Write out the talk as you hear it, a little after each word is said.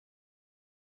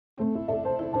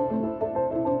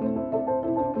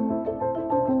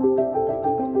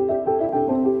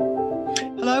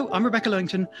I'm Rebecca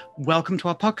Lewington. Welcome to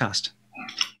our podcast.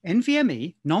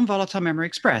 NVMe, Non-Volatile Memory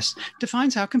Express,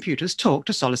 defines how computers talk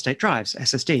to solid-state drives,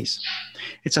 SSDs.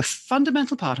 It's a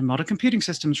fundamental part of modern computing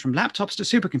systems from laptops to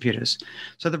supercomputers,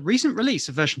 so the recent release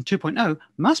of version 2.0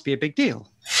 must be a big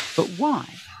deal. But why?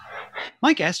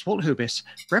 My guest, Walt Hubis,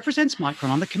 represents Micron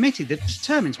on the committee that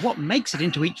determines what makes it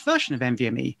into each version of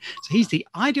NVMe, so he's the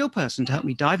ideal person to help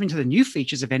me dive into the new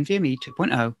features of NVMe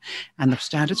 2.0 and the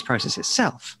standards process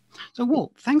itself. So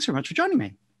Walt, thanks very much for joining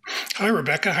me. Hi,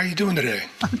 Rebecca. How are you doing today?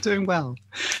 I'm doing well.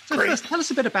 So Great. First, tell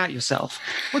us a bit about yourself.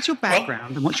 What's your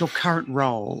background and what's your current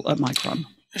role at Micron?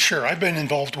 Sure. I've been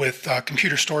involved with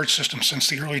computer storage systems since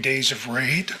the early days of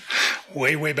RAID,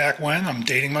 way back when. I'm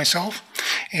dating myself.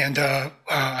 And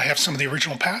I have some of the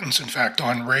original patents, in fact,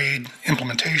 on RAID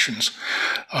implementations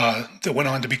that went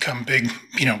on to become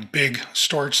big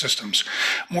storage systems.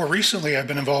 More recently, I've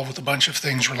been involved with a bunch of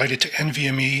things related to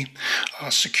NVMe,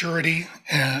 security,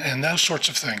 and those sorts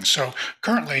of things. So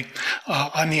currently,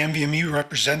 I'm the NVMe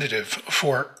representative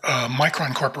for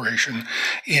Micron Corporation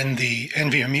in the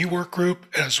NVMe work group,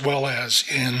 as well as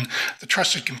in the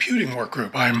Trusted Computing work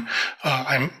group. I'm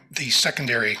the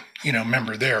secondary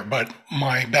member there, but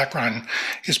my background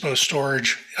is both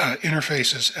storage,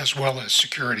 interfaces, as well as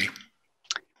security.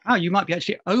 Oh, you might be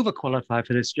actually overqualified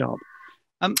for this job.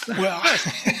 Well,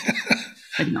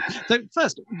 Maybe not. So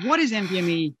first, what is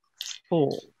NVMe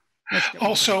for?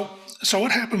 So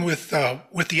what happened with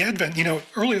the advent,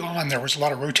 early on there was a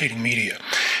lot of rotating media.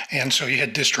 And so you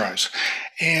had disk drives.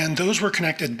 And those were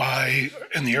connected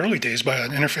in the early days, by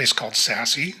an interface called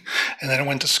SASE. And then it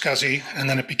went to SCSI. And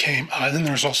then it became, then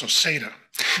there was also SATA.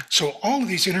 So all of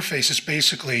these interfaces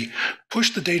basically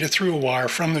pushed the data through a wire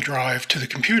from the drive to the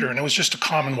computer. And it was just a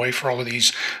common way for all of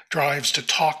these drives to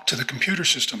talk to the computer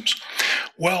systems.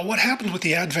 Well, what happened with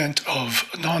the advent of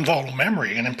non-volatile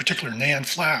memory, and in particular NAND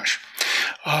flash,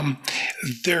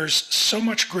 there's so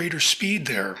much greater speed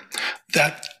there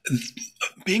that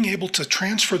being able to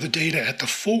transfer the data at the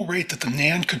full rate that the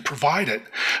NAND could provide it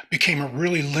became a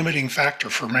really limiting factor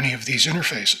for many of these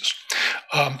interfaces.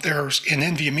 There's in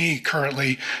NVMe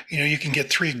currently, you can get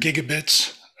 3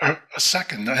 gigabits a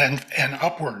second and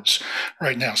upwards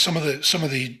right now. Some of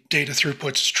the data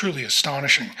throughputs is truly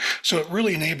astonishing. So it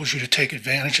really enables you to take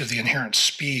advantage of the inherent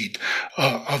speed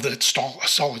of the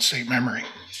solid state memory.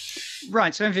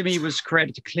 Right, so NVMe was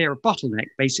created to clear a bottleneck,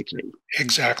 basically.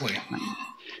 Exactly.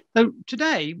 So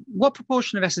today, what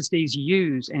proportion of SSDs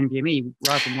use NVMe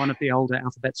rather than one of the older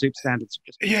alphabet soup standards?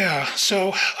 Yeah,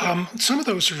 so some of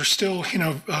those are still,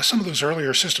 some of those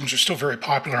earlier systems are still very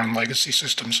popular on legacy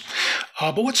systems.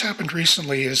 But what's happened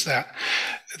recently is that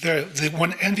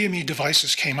when NVMe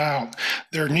devices came out,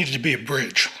 there needed to be a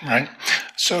bridge, right?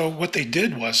 So what they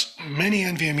did was many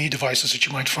NVMe devices that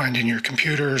you might find in your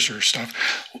computers or stuff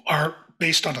are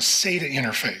based on a SATA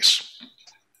interface.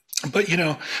 But,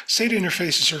 SATA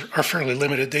interfaces are fairly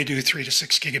limited. They do 3 to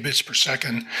 6 gigabits per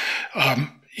second,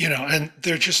 and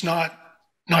they're just not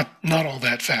all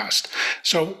that fast.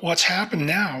 So what's happened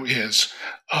now is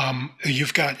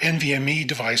you've got NVMe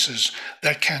devices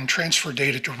that can transfer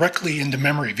data directly into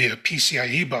memory via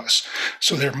PCIe bus.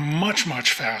 So they're much,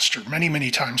 much faster, many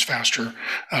times faster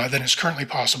than is currently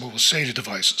possible with SATA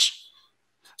devices.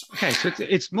 Okay, so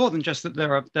it's more than just that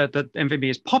that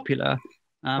NVMe is popular.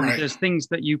 Right. There's things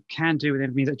that you can do with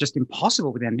NVMe that are just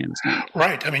impossible with NVMe.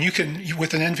 Right. I mean,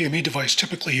 with an NVMe device,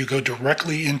 typically you go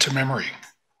directly into memory.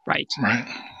 Right. Right.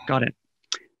 Got it.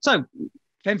 So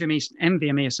if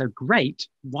NVMe is so great,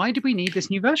 why do we need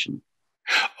this new version?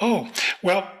 Oh,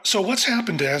 well, so what's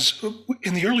happened is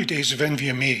in the early days of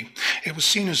NVMe, it was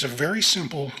seen as a very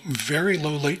simple, very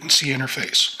low latency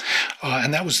interface.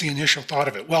 And that was the initial thought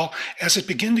of it. Well, as it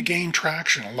began to gain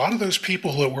traction, a lot of those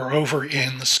people that were over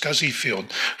in the SCSI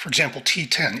field, for example,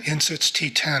 T10, INSIT's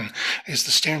T10 is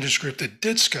the standards group that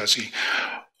did SCSI.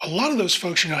 A lot of those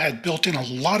folks, had built in a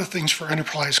lot of things for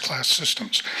enterprise class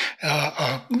systems.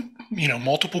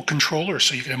 Multiple controllers,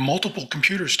 so you can have multiple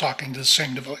computers talking to the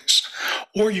same device.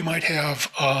 Or you might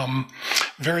have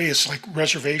various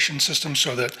reservation systems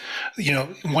so that,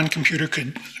 one computer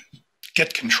could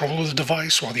get control of the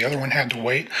device while the other one had to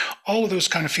wait. All of those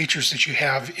kind of features that you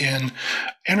have in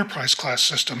enterprise class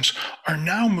systems are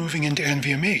now moving into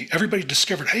NVMe. Everybody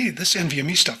discovered, hey, this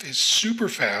NVMe stuff is super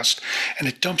fast and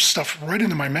it dumps stuff right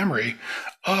into my memory.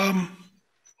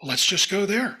 Let's just go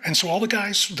there. And so all the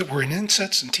guys that were in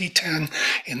INSITs and T10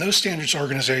 in those standards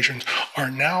organizations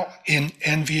are now in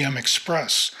NVM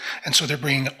Express. And so they're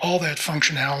bringing all that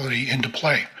functionality into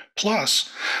play. Plus,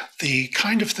 the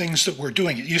kind of things that we're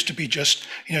doing, it used to be just,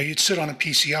 you'd sit on a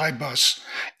PCI bus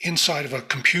inside of a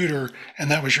computer,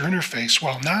 and that was your interface.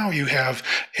 Well, now you have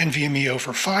NVMe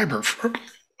over fiber,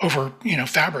 over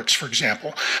fabrics, for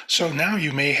example. So now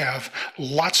you may have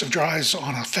lots of drives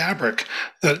on a fabric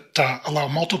that allow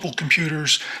multiple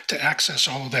computers to access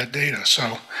all of that data.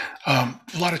 So a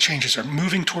lot of changes are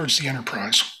moving towards the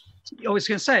enterprise. I was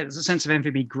going to say, there's a sense of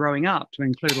NVMe growing up to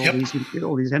include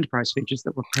all these enterprise features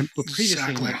that were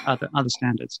previously in other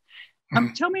standards.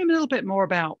 Tell me a little bit more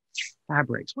about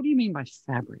fabrics. What do you mean by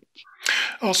fabric?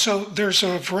 Well, so there's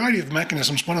a variety of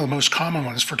mechanisms. One of the most common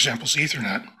ones, for example, is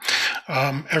Ethernet.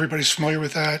 Everybody's familiar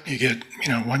with that. You get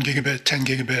 1 gigabit, 10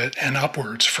 gigabit, and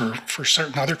upwards for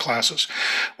certain other classes.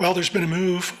 Well, there's been a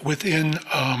move within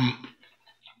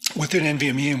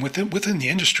NVMe and within the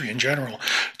industry in general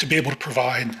to be able to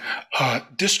provide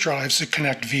disk drives that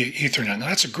connect via Ethernet. Now,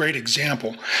 that's a great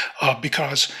example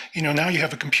because now you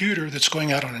have a computer that's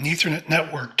going out on an Ethernet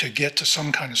network to get to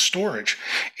some kind of storage.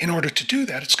 In order to do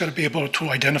that, it's got to be able to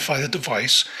identify the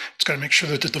device. It's got to make sure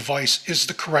that the device is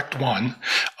the correct one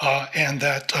and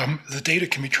that the data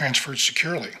can be transferred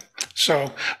securely.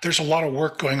 So there's a lot of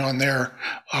work going on there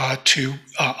to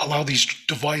allow these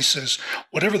devices,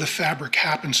 whatever the fabric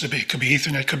happens to be, it could be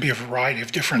Ethernet, it could be a variety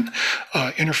of different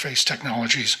interface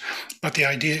technologies. But the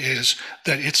idea is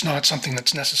that it's not something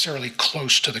that's necessarily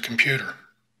close to the computer.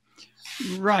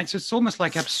 Right. So it's almost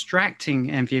like abstracting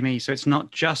NVMe. So it's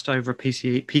not just over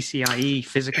PCIe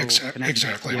physical connection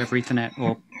over Ethernet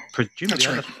or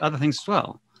presumably other things as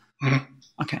well.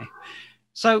 Mm-hmm. Okay.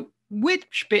 So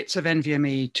which bits of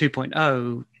NVMe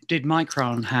 2.0 did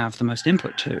Micron have the most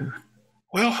input to?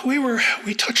 Well,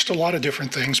 we touched a lot of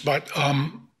different things, but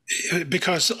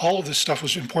because all of this stuff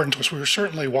was important to us, we were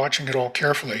certainly watching it all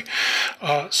carefully.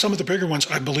 Some of the bigger ones,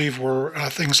 I believe, were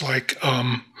things like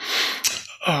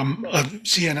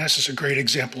ZNS is a great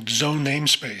example. Zone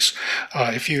namespace.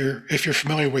 If you're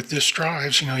familiar with disk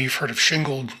drives, you've heard of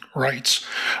shingled writes,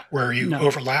 where you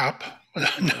overlap.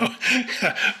 No,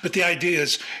 but the idea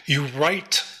is you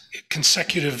write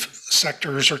consecutive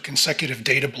sectors or consecutive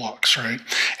data blocks, right?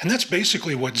 And that's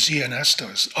basically what ZNS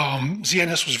does.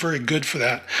 ZNS was very good for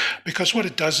that because what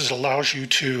it does is allows you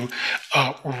to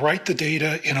write the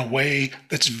data in a way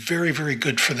that's very, very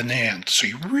good for the NAND. So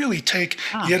you really take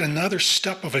yet another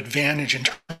step of advantage in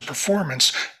terms of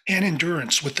performance and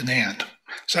endurance with the NAND.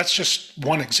 So that's just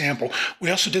one example.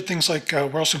 We also did things like,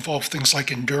 we're also involved with things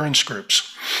like endurance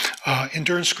groups.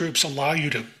 Endurance groups allow you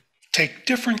to take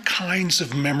different kinds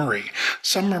of memory.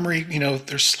 Some memory,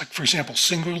 there's like, for example,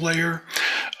 single layer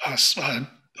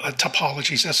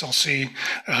topologies, SLC,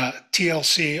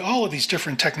 TLC, all of these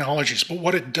different technologies. But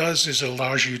what it does is it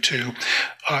allows you to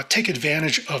take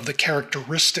advantage of the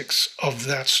characteristics of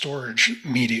that storage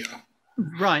media.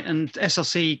 Right, and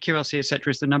SLC, QLC, etc.,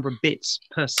 is the number of bits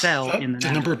per cell in the NAND.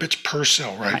 The number of bits per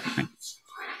cell, right.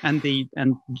 And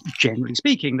generally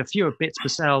speaking, the fewer bits per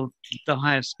cell, the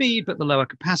higher speed, but the lower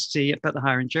capacity, but the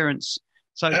higher endurance.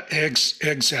 So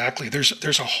exactly.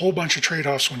 There's a whole bunch of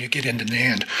trade-offs when you get into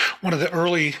NAND. One of the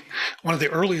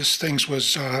earliest things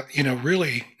was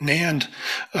really NAND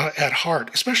at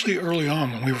heart, especially early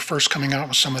on when we were first coming out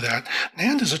with some of that.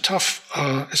 NAND is a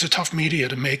tough media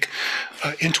to make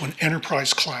into an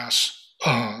enterprise class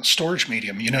storage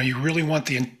medium. You really want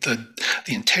the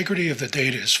integrity of the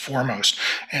data is foremost,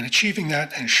 and achieving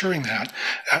that and ensuring that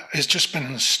has just been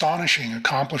an astonishing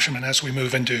accomplishment as we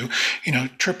move into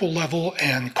triple level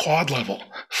and quad level,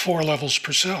 4 levels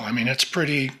per cell. I mean, it's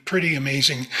pretty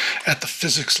amazing at the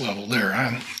physics level there,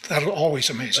 and that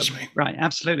always amazes me. Right,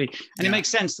 absolutely, and it makes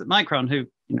sense that Micron, who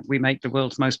we make the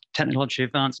world's most technologically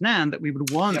advanced NAND, that we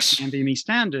would want the NVMe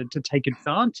standard to take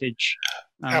advantage.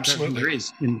 Absolutely, there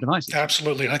is in the devices.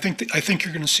 Absolutely, and I think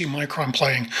you're going to see Micron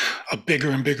playing a bigger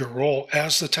and bigger role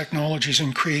as the technologies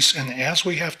increase, and as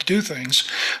we have to do things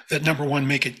that, number one,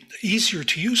 make it easier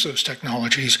to use those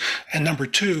technologies, and number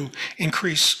two,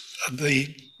 increase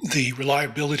the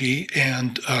reliability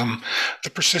and the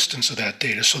persistence of that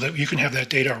data, so that you can have that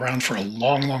data around for a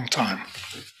long, long time.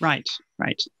 Right.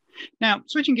 Now,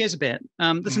 switching gears a bit,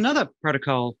 there's another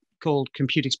protocol called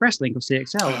Compute Express Link, or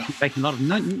CXL, making a lot of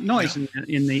noise in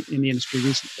the industry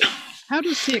recently. How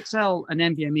does CXL and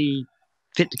NVMe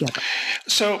fit together?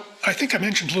 So I think I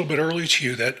mentioned a little bit earlier to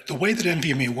you that the way that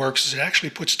NVMe works is it actually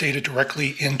puts data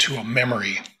directly into a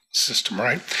memory system,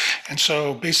 right? And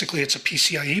so basically it's a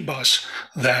PCIe bus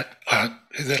that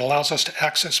allows us to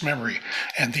access memory.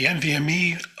 And the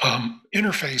NVMe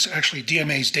interface actually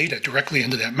DMAs data directly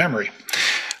into that memory.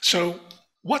 So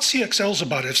what CXL is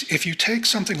about is if you take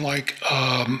something like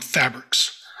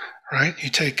fabrics, right? You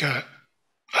take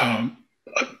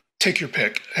take your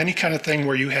pick. Any kind of thing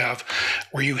where you have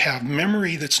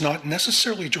memory that's not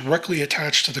necessarily directly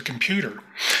attached to the computer,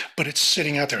 but it's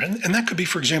sitting out there. And that could be,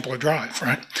 for example, a drive,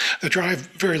 right? The drive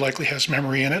very likely has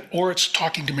memory in it, or it's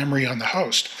talking to memory on the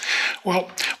host. Well,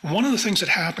 one of the things that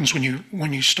happens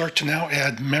when you start to now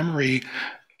add memory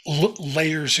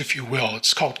layers, if you will,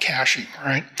 it's called caching,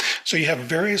 right? So you have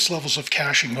various levels of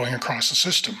caching going across the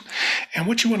system. And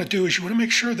what you want to do is you want to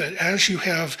make sure that as you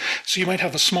have, so you might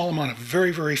have a small amount of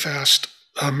very, very fast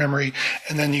memory,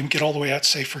 and then you get all the way out,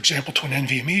 say, for example, to an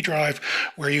NVMe drive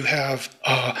where you have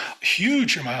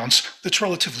huge amounts that's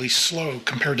relatively slow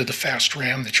compared to the fast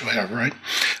RAM that you have, right?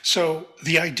 So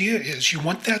the idea is you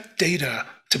want that data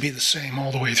to be the same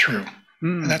all the way through.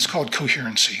 And that's called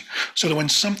coherency. So that when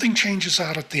something changes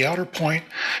out at the outer point,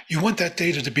 you want that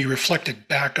data to be reflected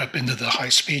back up into the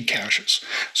high-speed caches.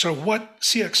 So what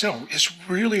CXL is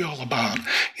really all about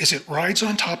is it rides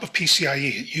on top of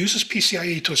PCIe. It uses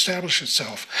PCIe to establish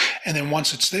itself. And then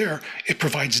once it's there, it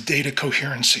provides data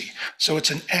coherency. So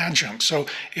it's an adjunct. So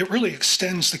it really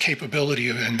extends the capability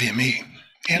of NVMe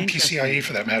and PCIe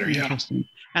for that matter. Yeah.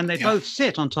 And they both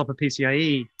sit on top of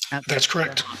PCIe. That's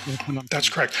correct. That's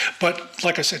correct. But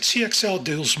like I said, CXL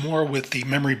deals more with the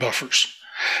memory buffers,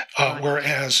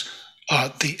 whereas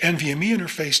the NVMe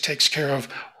interface takes care of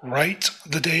write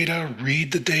the data,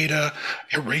 read the data,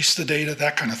 erase the data,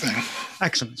 that kind of thing.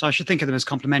 Excellent. So I should think of them as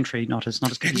complementary, not as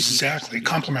exactly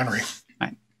complementary.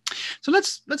 Right. So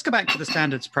let's go back to the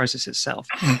standards process itself.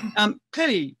 Mm-hmm.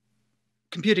 Clearly,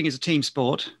 computing is a team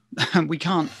sport. We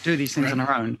can't do these things on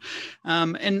our own.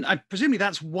 And I presumably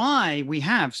that's why we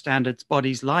have standards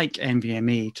bodies like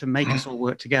NVMe to make us all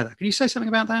work together. Can you say something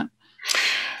about that?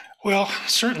 Well,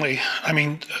 certainly. I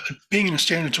mean, being in a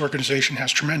standards organization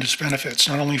has tremendous benefits,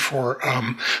 not only for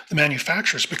the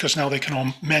manufacturers, because now they can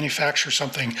all manufacture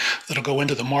something that'll go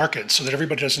into the market so that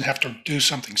everybody doesn't have to do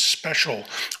something special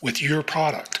with your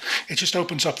product. It just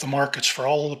opens up the markets for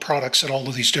all of the products that all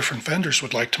of these different vendors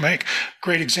would like to make.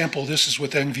 Great example of this is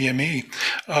with NVMe.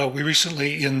 We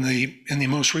recently, in the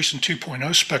most recent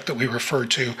 2.0 spec that we referred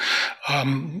to,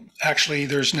 actually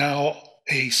there's now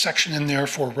a section in there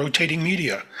for rotating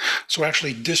media. So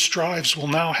actually disk drives will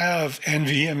now have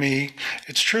NVMe,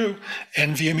 it's true,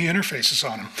 NVMe interfaces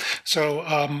on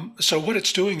them. So what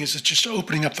it's doing is it's just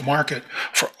opening up the market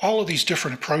for all of these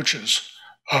different approaches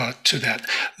to that.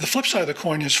 The flip side of the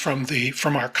coin is from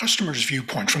our customers'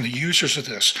 viewpoint, from the users of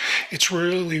this, it's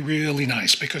really, really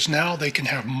nice because now they can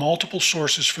have multiple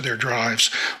sources for their drives,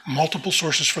 multiple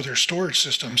sources for their storage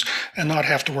systems, and not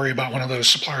have to worry about one of those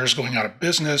suppliers going out of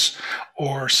business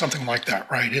or something like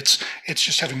that, right? It's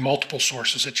just having multiple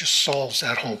sources. It just solves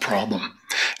that whole problem.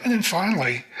 And then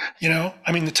finally,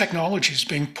 the technology is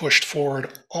being pushed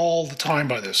forward all the time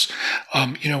by this.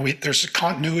 There's a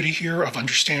continuity here of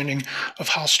understanding of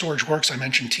how storage works. I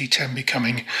mentioned T10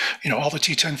 becoming, all the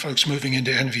T10 folks moving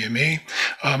into NVMe.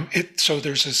 So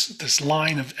there's this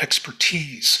line of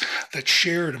expertise that's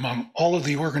shared among all of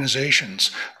the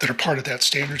organizations that are part of that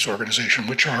standards organization,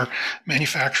 which are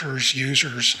manufacturers,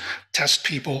 users, test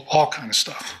people, all kind of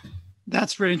stuff.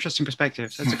 That's a really interesting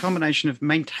perspective. So it's a combination of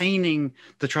maintaining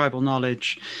the tribal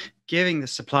knowledge, giving the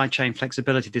supply chain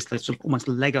flexibility, this sort of almost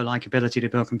Lego-like ability to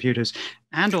build computers,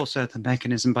 and also the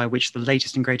mechanism by which the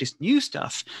latest and greatest new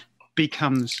stuff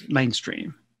becomes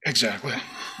mainstream. Exactly.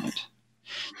 Right.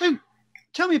 So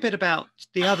tell me a bit about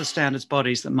the other standards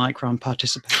bodies that Micron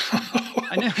participates in.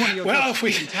 I know one of your if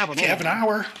we have an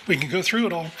hour, we can go through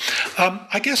it all.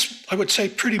 I guess I would say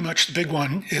pretty much the big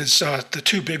one is the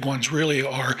two big ones really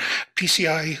are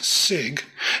PCI SIG,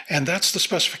 and that's the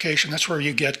specification. That's where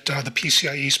you get the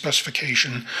PCIe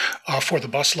specification for the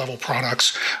bus level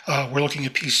products. We're looking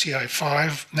at PCI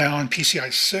 5 now and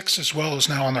PCI 6 as well is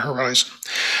now on the horizon.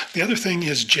 The other thing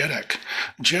is JEDEC.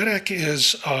 JEDEC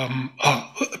is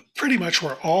pretty much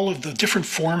where all of the different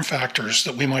form factors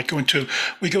that we might go into,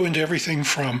 we go into everything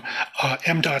from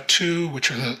M.2, which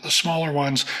are the smaller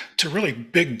ones, to really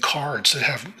big cards that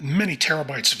have many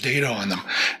terabytes of data on them,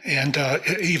 and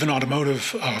even automotive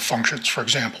functions, for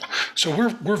example. So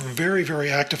we're very, very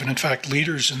active, and in fact,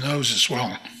 leaders in those as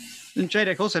well. And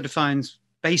JEDEC also defines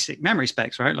basic memory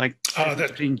specs, right? Like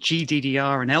between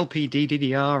GDDR and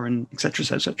LPDDR and et cetera,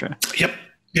 et cetera. Yep.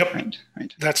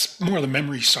 Right. That's more the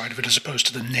memory side of it as opposed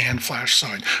to the NAND flash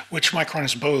side, which Micron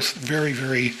is both very,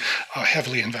 very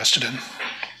heavily invested in.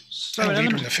 So and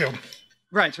leader in the field.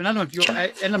 Right. So an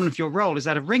element of your role is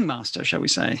that of ringmaster, shall we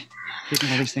say,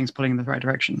 keeping all these things pulling in the right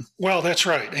direction. Well, that's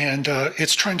right. And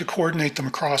it's trying to coordinate them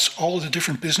across all of the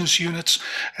different business units,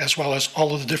 as well as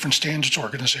all of the different standards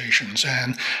organizations.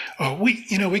 And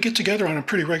we get together on a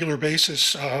pretty regular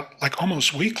basis, like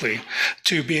almost weekly,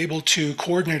 to be able to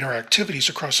coordinate our activities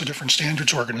across the different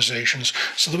standards organizations,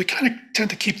 so that we kind of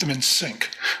tend to keep them in sync,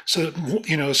 so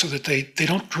that they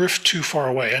don't drift too far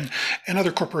away. And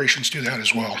other corporations do that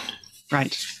as well.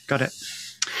 Right. Got it.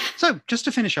 So just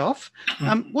to finish off,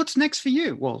 what's next for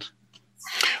you, Walt?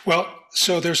 Well,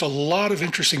 so there's a lot of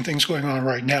interesting things going on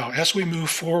right now. As we move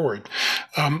forward,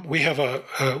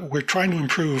 we're trying to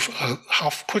improve how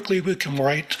quickly we can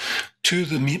write to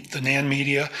the NAND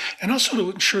media, and also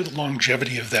to ensure the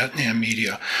longevity of that NAND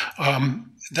media.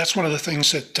 That's one of the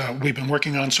things that we've been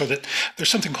working on, so that there's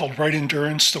something called write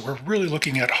endurance that we're really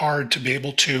looking at hard to be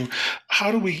able to,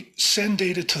 how do we send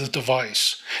data to the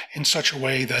device in such a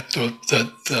way that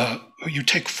you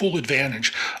take full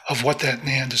advantage of what that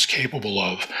NAND is capable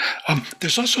of.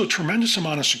 There's also a tremendous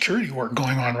amount of security work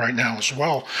going on right now as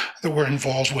well that we're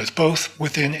involved with, both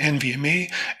within NVMe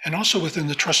and also within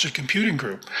the Trusted Computing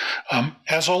Group.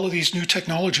 As all of these new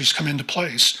technologies come into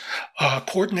place,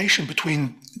 coordination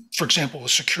between, for example, a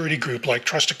security group like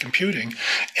Trusted Computing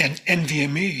and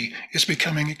NVMe is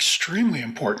becoming extremely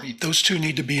important. Those two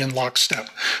need to be in lockstep.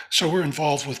 So we're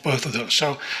involved with both of those.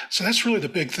 So that's really the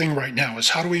big thing right now, is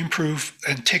how do we improve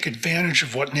and take advantage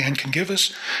of what NAND can give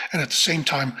us, and at the same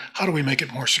time, how do we make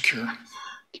it more secure?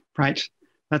 Right.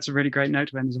 That's a really great note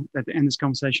to end this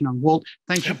conversation on. Walt,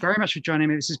 thank you very much for joining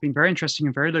me. This has been very interesting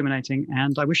and very illuminating,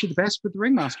 and I wish you the best with the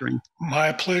ringmastering.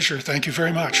 My pleasure. Thank you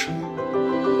very much.